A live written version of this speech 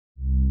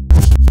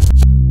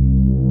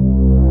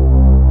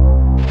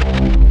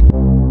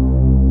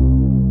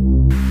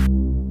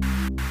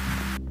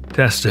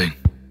Testing.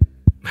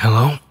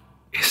 Hello?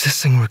 Is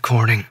this thing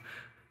recording?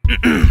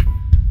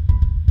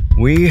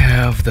 We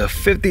have the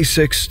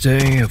 56th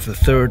day of the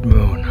third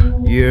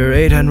moon, year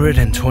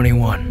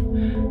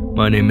 821.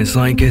 My name is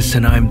Aleks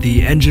and I'm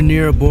the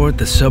engineer aboard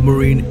the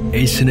submarine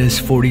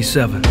Asinus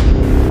 47.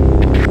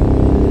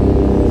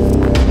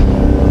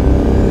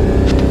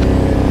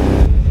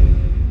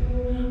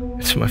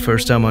 It's my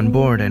first time on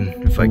board, and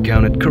if I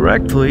counted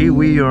correctly,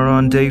 we are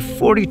on day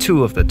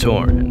 42 of the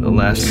tour, and the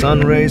last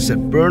sun rays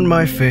that burned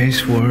my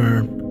face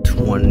were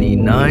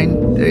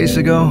 29 days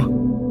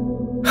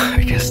ago.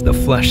 I guess the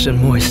flesh and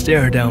moist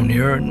air down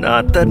here are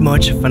not that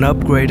much of an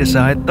upgrade as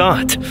I had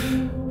thought.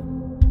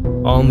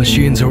 All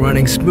machines are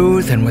running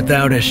smooth and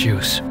without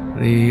issues.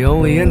 The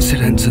only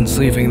incident since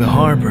leaving the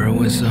harbor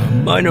was a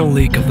minor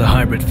leak of the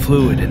hybrid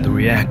fluid in the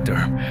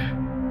reactor.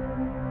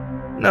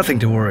 Nothing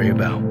to worry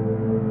about.